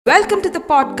Welcome to the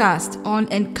podcast on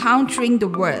Encountering the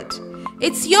Word.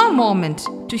 It's your moment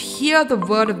to hear the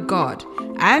Word of God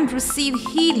and receive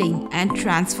healing and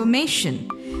transformation.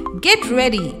 Get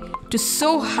ready to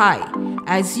soar high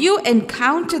as you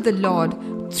encounter the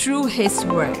Lord through His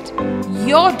Word.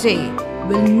 Your day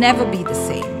will never be the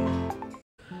same.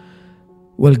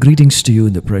 Well, greetings to you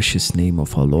in the precious name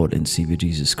of our Lord and Savior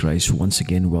Jesus Christ. Once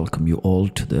again, welcome you all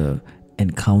to the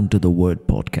Encounter the Word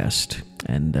podcast.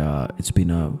 And it's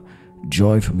been a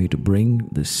joy for me to bring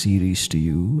this series to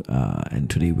you. And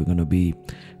today we're going to be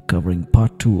covering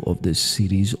part 2 of this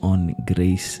series on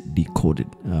Grace Decoded.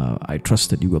 I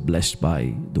trust that you were blessed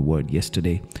by the word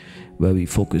yesterday, where we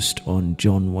focused on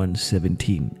John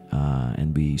 1:17,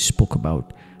 and we spoke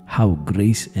about how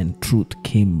grace and truth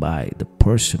came by the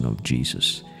person of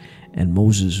Jesus. And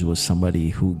Moses was somebody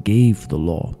who gave the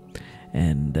law.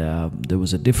 And there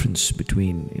was a difference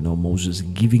between, Moses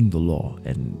giving the law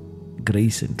and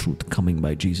grace and truth coming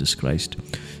by Jesus Christ.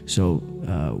 So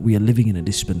we are living in a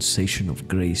dispensation of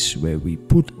grace where we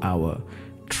put our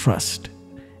trust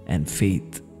and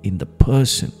faith in the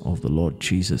person of the Lord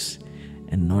Jesus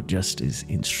and not just His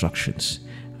instructions.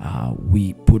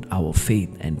 We put our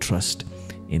faith and trust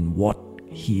in what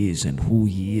He is and who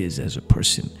He is as a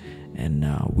person. And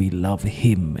we love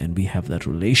Him and we have that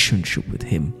relationship with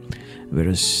Him.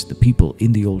 Whereas the people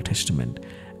in the Old Testament,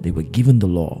 they were given the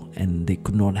law and they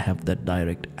could not have that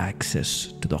direct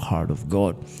access to the heart of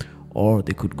God, or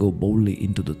they could go boldly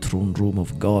into the throne room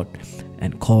of God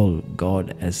and call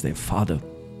God as their Father.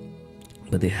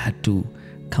 But they had to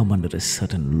come under a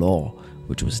certain law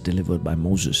which was delivered by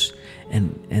Moses.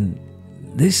 And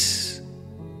this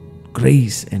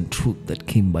grace and truth that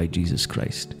came by Jesus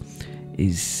Christ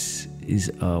is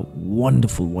a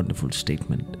wonderful, wonderful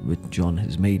statement which John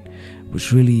has made,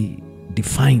 which really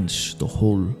defines the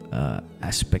whole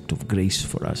aspect of grace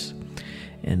for us.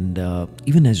 And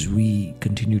even as we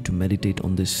continue to meditate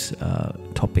on this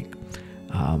topic,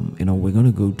 we're going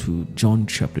to go to John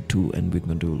chapter 2, and we're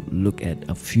going to look at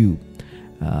a few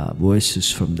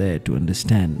verses from there to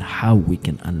understand how we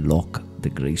can unlock the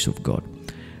grace of God.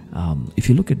 If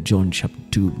you look at John chapter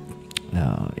 2,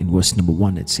 in verse number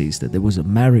 1, it says that there was a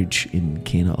marriage in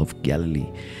Cana of Galilee,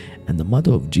 and the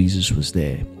mother of Jesus was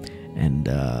there,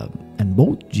 and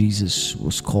both Jesus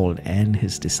was called and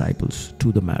his disciples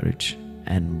to the marriage.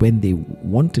 And when they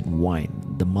wanted wine,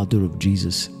 the mother of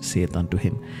Jesus saith unto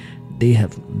him, They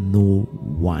have no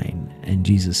wine. And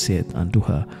Jesus saith unto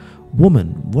her, Woman,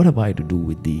 what have I to do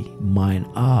with thee?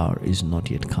 Mine hour is not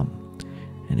yet come.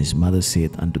 And his mother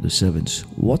saith unto the servants,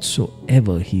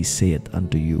 Whatsoever he saith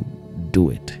unto you,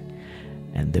 do it.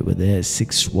 And there were there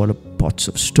 6 water pots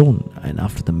of stone, and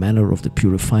after the manner of the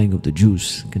purifying of the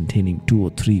Jews, containing 2 or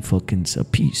 3 firkins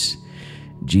apiece.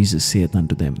 Jesus saith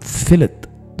unto them, Filleth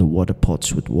the water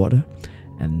pots with water,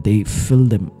 and they fill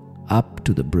them up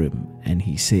to the brim. And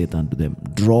he saith unto them,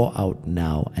 Draw out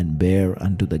now, and bear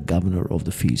unto the governor of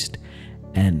the feast.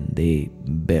 And they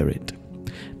bear it.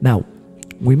 Now,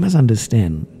 we must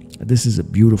understand this is a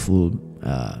beautiful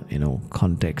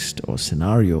context or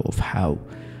scenario of how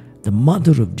the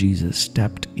mother of Jesus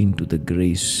tapped into the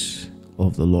grace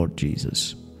of the Lord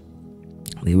Jesus.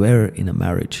 They were in a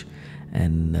marriage,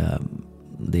 and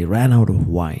they ran out of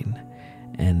wine.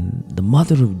 And the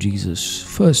mother of Jesus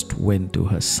first went to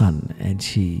her son, and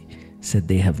she said,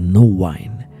 They have no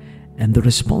wine. And the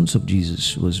response of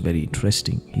Jesus was very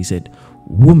interesting. He said,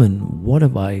 Woman, what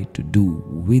have I to do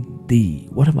with thee?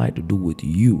 What have I to do with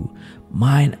you?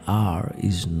 Mine hour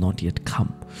is not yet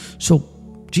come. So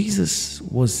Jesus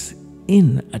was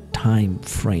in a time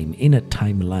frame, in a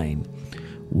timeline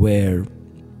where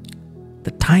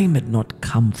the time had not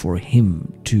come for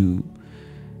him to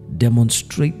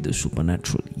demonstrate the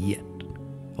supernatural yet,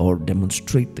 or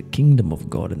demonstrate the kingdom of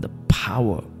God and the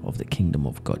power of the kingdom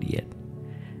of God yet.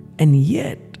 And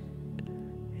yet,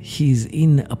 he's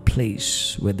in a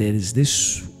place where there is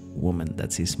this woman,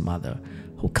 that's his mother,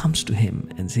 who comes to him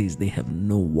and says they have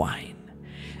no wine.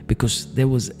 Because there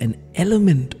was an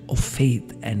element of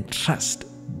faith and trust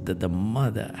that the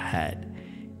mother had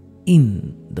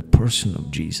in the person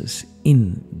of Jesus,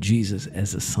 in Jesus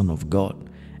as a Son of God,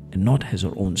 and not as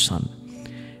her own son.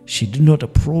 She did not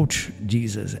approach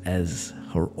Jesus as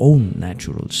her own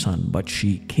natural son, but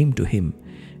she came to him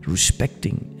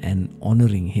respecting and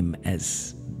honoring him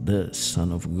as the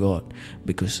Son of God,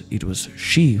 because it was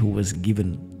she who was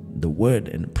given the word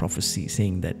and prophecy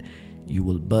saying that you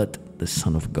will birth the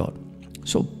Son of God.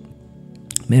 So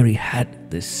Mary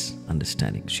had this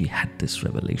understanding, she had this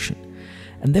revelation,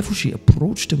 and therefore she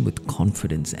approached him with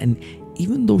confidence. And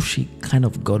even though she kind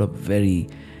of got a very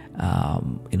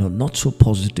not so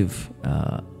positive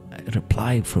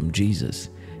reply from Jesus,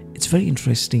 it's very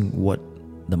interesting what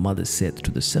the mother said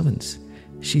to the servants.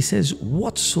 She says,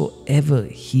 "Whatsoever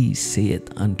he saith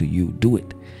unto you, do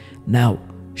it." Now,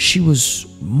 she was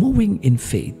moving in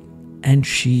faith, and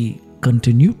she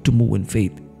continued to move in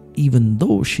faith, even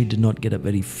though she did not get a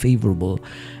very favorable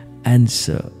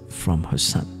answer from her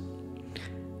son.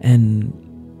 And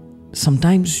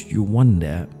sometimes you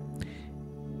wonder,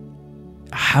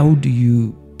 how do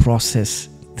you process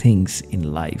things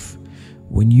in life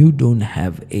when you don't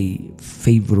have a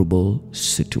favorable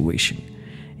situation?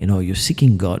 You're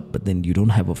seeking God, but then you don't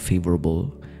have a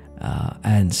favorable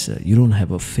answer. You don't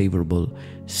have a favorable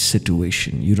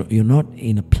situation. You're not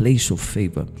in a place of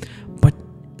favor. But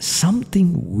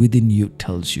something within you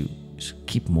tells you,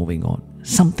 keep moving on.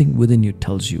 Something within you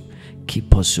tells you, keep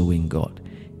pursuing God.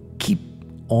 Keep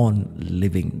on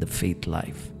living the faith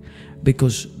life.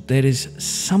 Because there is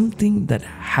something that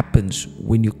happens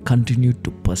when you continue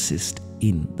to persist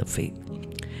in the faith.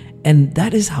 And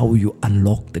that is how you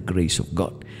unlock the grace of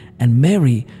God. And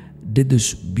Mary did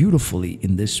this beautifully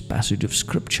in this passage of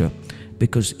scripture,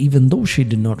 because even though she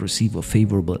did not receive a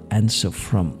favorable answer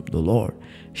from the Lord,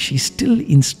 she still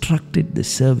instructed the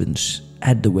servants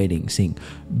at the wedding, saying,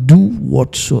 "Do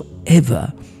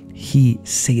whatsoever he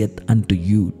saith unto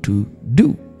you to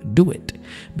do, do it."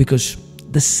 Because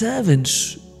the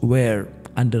servants were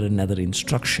under another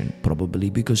instruction, probably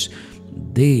because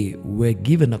they were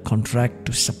given a contract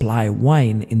to supply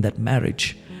wine in that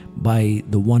marriage by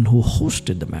the one who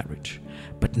hosted the marriage.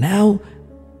 But now,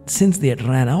 since they had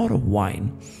ran out of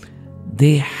wine,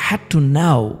 they had to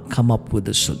now come up with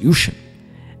a solution.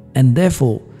 And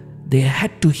therefore, they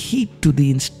had to heed to the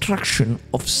instruction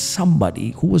of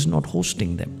somebody who was not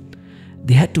hosting them.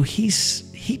 They had to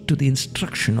heed to the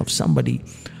instruction of somebody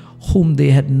whom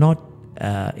they had not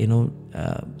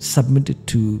submitted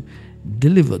to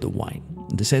deliver the wine.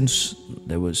 In the sense,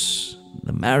 there was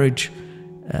the marriage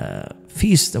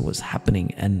feast that was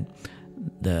happening, and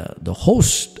the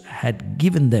host had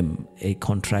given them a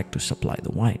contract to supply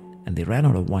the wine, and they ran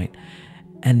out of wine.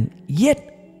 And yet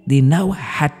they now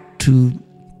had to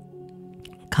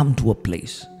come to a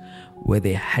place where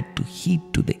they had to heed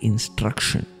to the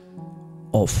instruction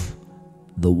of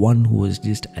the one who was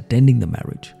just attending the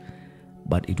marriage,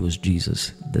 but it was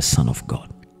Jesus, the Son of God.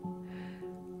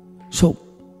 So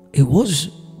it was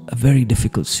a very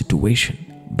difficult situation,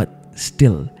 but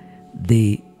still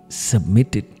they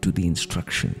submitted to the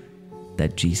instruction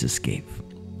that Jesus gave.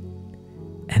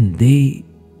 And they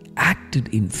acted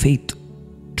in faith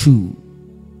to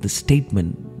the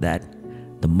statement that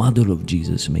the mother of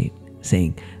Jesus made,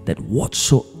 saying that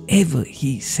whatsoever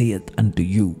he saith unto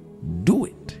you, do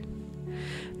it.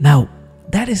 Now,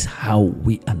 that is how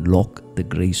we unlock the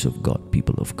grace of God,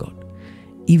 people of God.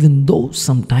 Even though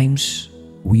sometimes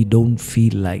we don't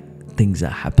feel like things are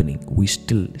happening, we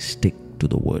still stick to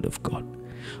the Word of God.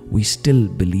 We still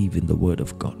believe in the Word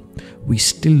of God. We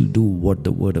still do what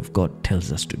the Word of God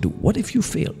tells us to do. What if you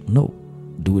fail? No,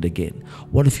 do it again.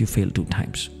 What if you fail 2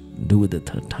 times? Do it the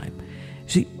 3rd time.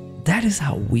 See, that is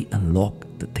how we unlock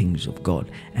the things of God,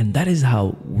 and that is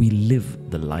how we live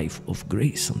the life of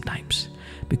grace sometimes.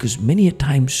 Because many a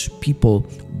times people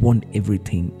want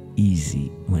everything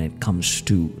easy when it comes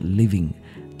to living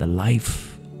the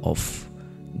life of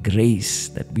grace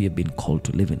that we have been called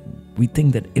to live in. We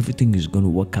think that everything is going to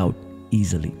work out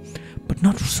easily, but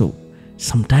not so.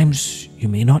 Sometimes you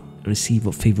may not receive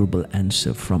a favorable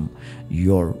answer from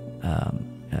your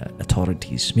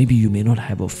authorities. Maybe you may not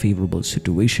have a favorable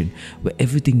situation where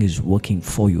everything is working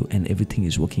for you and everything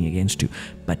is working against you,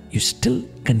 but you still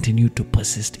continue to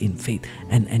persist in faith,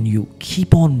 and you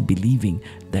keep on believing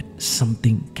that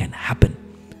something can happen.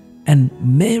 And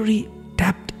Mary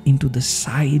tapped into the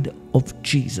side of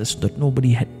Jesus that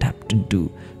nobody had tapped into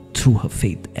through her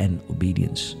faith and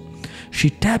obedience. She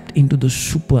tapped into the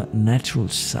supernatural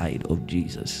side of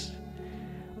Jesus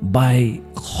by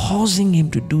causing him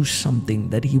to do something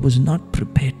that he was not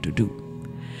prepared to do.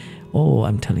 Oh,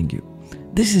 I'm telling you,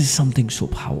 this is something so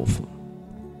powerful.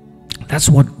 That's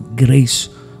what grace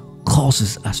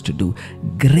causes us to do.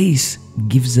 Grace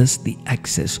gives us the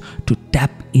access to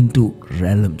tap into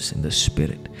realms in the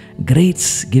spirit.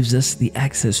 Grace gives us the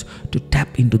access to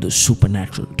tap into the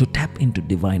supernatural, to tap into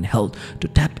divine health, to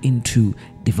tap into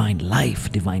divine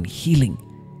life, divine healing,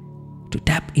 to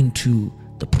tap into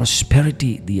the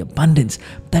prosperity, the abundance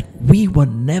that we were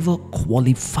never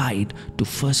qualified to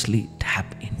firstly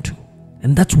tap into.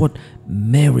 And that's what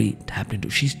Mary tapped into.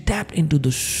 She's tapped into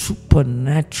the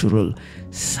supernatural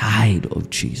side of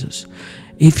Jesus.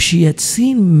 If she had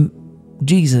seen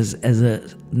Jesus as a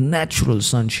natural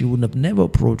son, she would have never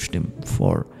approached him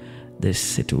for this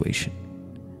situation.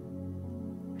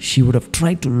 She would have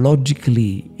tried to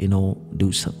logically,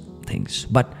 do some things.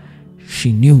 But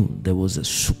she knew there was a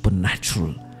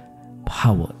supernatural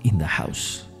power in the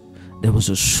house. There was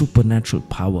a supernatural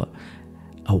power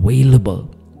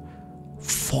available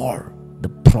for the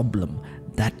problem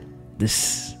that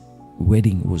this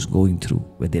wedding was going through,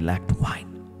 where they lacked wine.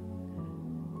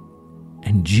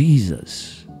 And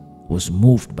Jesus was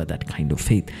moved by that kind of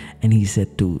faith, and he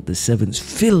said to the servants,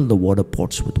 fill the water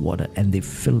pots with water, and they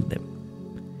filled them.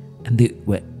 And they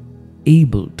were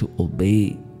able to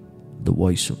obey the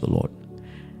voice of the Lord.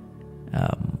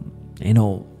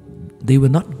 They were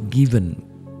not given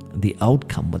the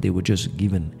outcome, but they were just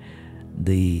given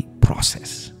the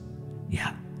process.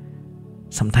 Yeah.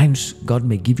 Sometimes God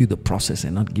may give you the process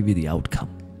and not give you the outcome.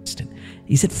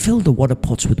 He said, fill the water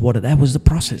pots with water. That was the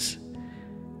process.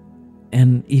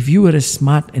 And if you were a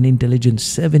smart and intelligent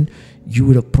servant, you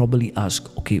would have probably asked,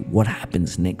 okay, what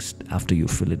happens next after you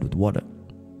fill it with water?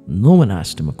 No one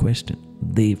asked him a question.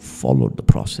 They followed the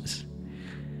process.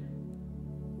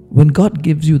 When God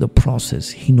gives you the process,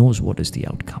 He knows what is the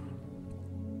outcome.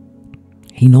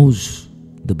 He knows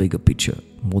the bigger picture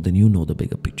more than you know the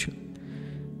bigger picture.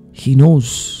 He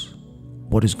knows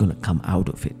what is going to come out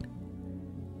of it.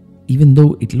 Even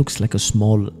though it looks like a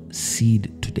small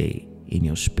seed today in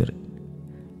your spirit,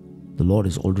 the Lord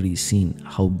has already seen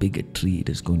how big a tree it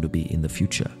is going to be in the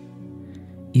future.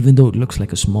 Even though it looks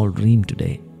like a small dream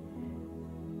today,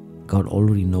 God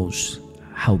already knows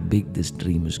how big this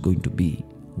dream is going to be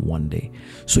one day.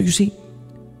 So you see,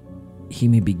 He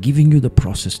may be giving you the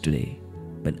process today,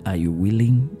 but are you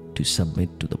willing to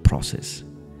submit to the process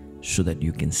so that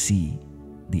you can see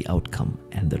the outcome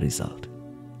and the result?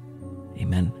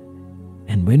 Amen.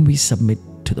 And when we submit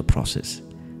to the process,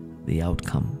 the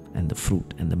outcome and the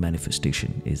fruit and the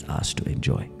manifestation is ours to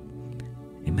enjoy.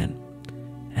 Amen.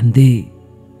 And they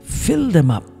filled them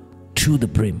up to the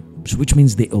brim, which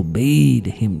means they obeyed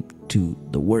Him to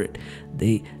the word.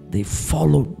 They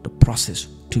followed the process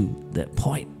to that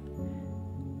point.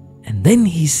 And then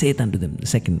He said unto them, the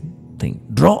second thing,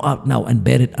 draw out now and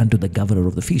bear it unto the governor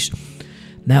of the feast.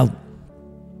 Now,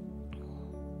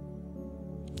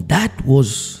 that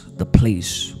was the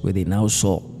place where they now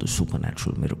saw the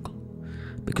supernatural miracle.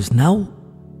 Because now,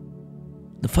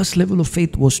 the first level of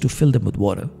faith was to fill them with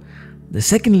water. The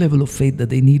second level of faith that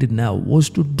they needed now was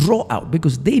to draw out,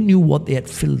 because they knew what they had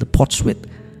filled the pots with.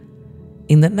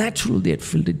 In the natural, they had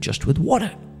filled it just with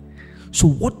water. So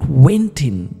what went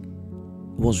in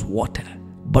was water,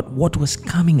 but what was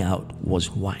coming out was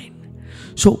wine.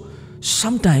 So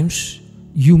sometimes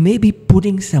you may be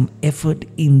putting some effort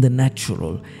in the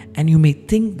natural, and you may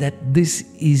think that this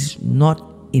is not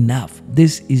enough,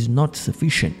 this is not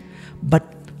sufficient. But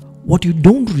what you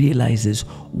don't realize is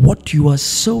what you are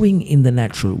sowing in the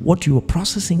natural, what you are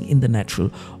processing in the natural,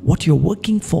 what you're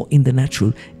working for in the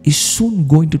natural is soon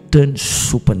going to turn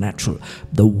supernatural.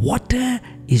 The water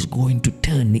is going to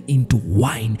turn into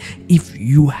wine if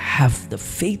you have the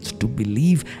faith to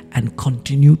believe and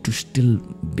continue to still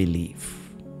believe.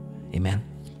 Amen.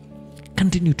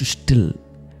 Continue to still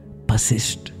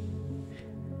persist,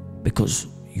 because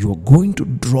you're going to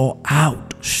draw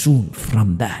out soon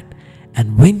from that.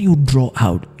 And when you draw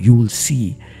out, you will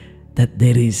see that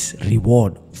there is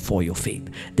reward for your faith.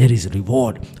 There is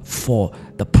reward for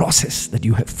the process that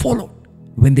you have followed.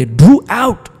 When they drew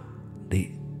out,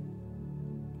 they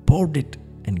poured it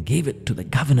and gave it to the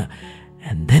governor.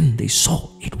 And then they saw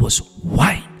it was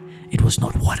wine. It was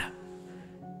not water.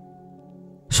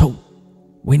 So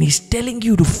when He's telling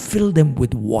you to fill them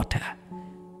with water,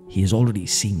 He has already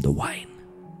seen the wine.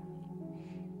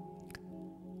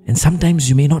 And sometimes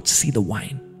you may not see the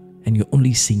wine and you're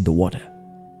only seeing the water.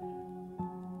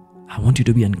 I want you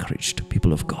to be encouraged,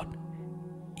 people of God.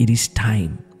 It is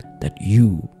time that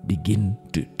you begin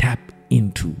to tap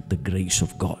into the grace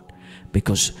of God,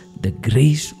 because the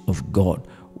grace of God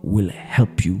will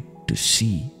help you to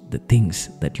see the things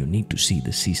that you need to see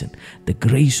this season. The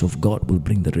grace of God will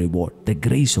bring the reward. The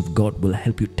grace of God will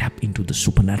help you tap into the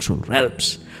supernatural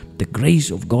realms. The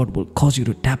grace of God will cause you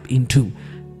to tap into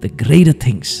the greater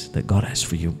things that God has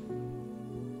for you.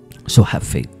 So have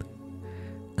faith.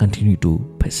 Continue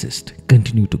to persist.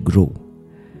 Continue to grow.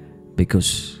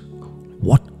 Because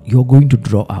what you're going to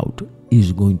draw out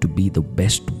is going to be the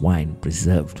best wine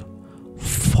preserved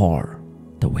for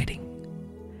the wedding.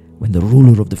 When the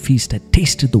ruler of the feast had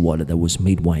tasted the water that was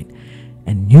made wine,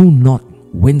 and knew not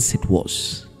whence it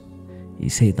was, he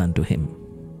said unto him,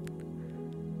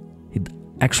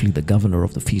 actually the governor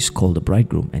of the feast called the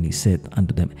bridegroom, and he said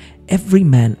unto them, every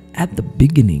man at the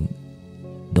beginning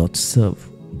doth serve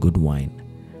good wine,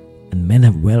 and men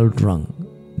have well drunk.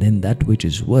 Then that which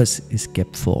is worse is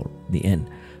kept for the end.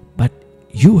 but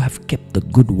you have kept the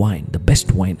good wine, the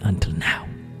best wine until now.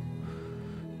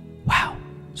 Wow.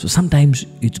 So sometimes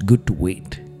it's good to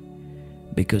wait,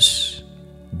 because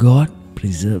God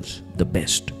preserves the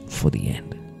best for the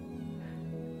end.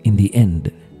 In the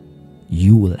end,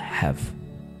 you will have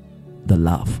the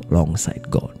laugh alongside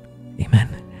God. Amen.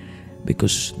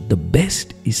 Because the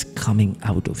best is coming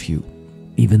out of you,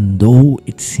 even though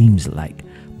it seems like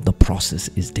the process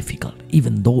is difficult,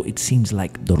 even though it seems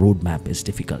like the roadmap is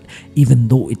difficult, even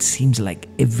though it seems like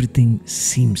everything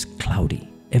seems cloudy,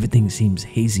 everything seems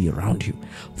hazy around you.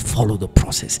 Follow the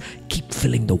process. Keep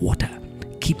filling the water.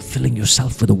 Keep filling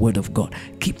yourself with the Word of God.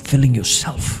 Keep filling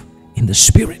yourself in the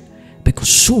Spirit, because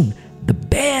soon the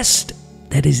best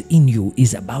that is in you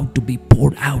is about to be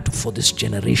poured out for this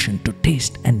generation to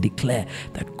taste and declare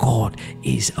that God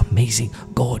is amazing,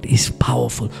 God is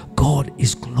powerful, God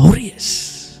is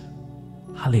glorious.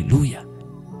 Hallelujah.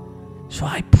 So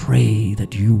I pray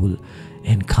that you will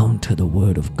encounter the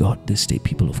Word of God this day,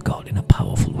 people of God, in a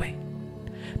powerful way.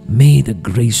 May the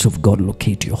grace of God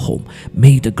locate your home.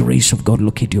 May the grace of God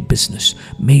locate your business.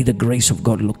 May the grace of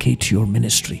God locate your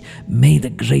ministry. May the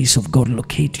grace of God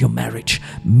locate your marriage.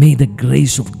 May the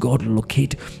grace of God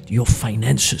locate your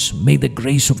finances. May the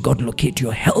grace of God locate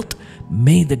your health.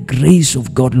 May the grace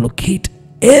of God locate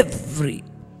every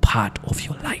part of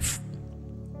your life.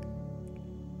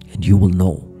 And you will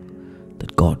know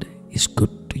that God is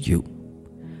good to you,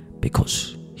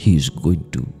 because He is going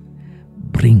to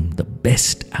bring the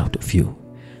best out of you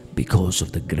because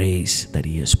of the grace that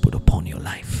He has put upon your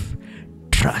life.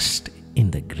 Trust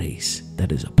in the grace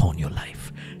that is upon your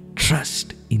life.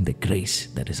 Trust in the grace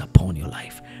that is upon your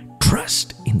life.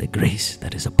 Trust in the grace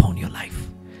that is upon your life.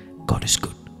 God is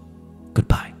good.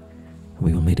 Goodbye.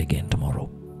 We will meet again tomorrow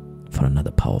for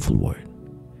another powerful word.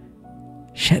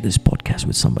 Share this podcast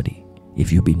with somebody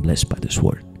if you've been blessed by this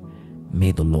word.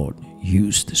 May the Lord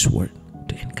use this word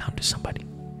to encounter somebody.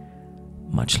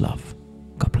 Much love.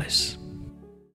 God bless.